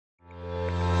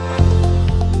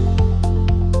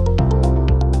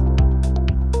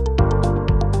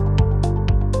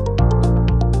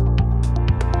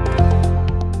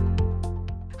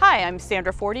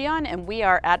Sandra Fortayon, and we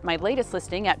are at my latest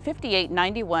listing at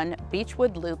 5891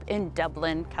 Beechwood Loop in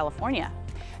Dublin, California.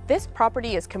 This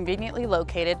property is conveniently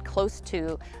located close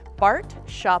to BART,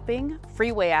 shopping,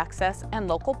 freeway access, and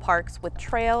local parks with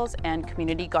trails and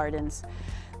community gardens.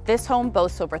 This home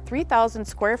boasts over 3,000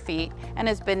 square feet and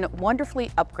has been wonderfully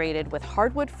upgraded with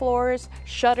hardwood floors,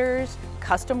 shutters,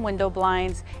 custom window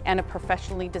blinds, and a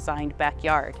professionally designed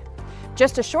backyard.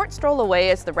 Just a short stroll away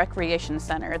is the Recreation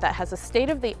Center that has a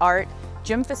state-of-the-art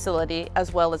gym facility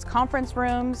as well as conference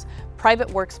rooms, private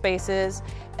workspaces,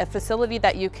 a facility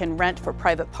that you can rent for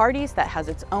private parties that has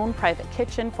its own private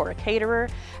kitchen for a caterer,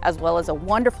 as well as a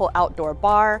wonderful outdoor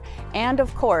bar, and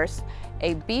of course,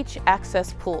 a beach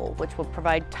access pool, which will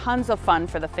provide tons of fun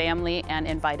for the family and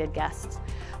invited guests.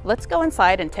 Let's go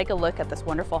inside and take a look at this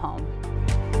wonderful home.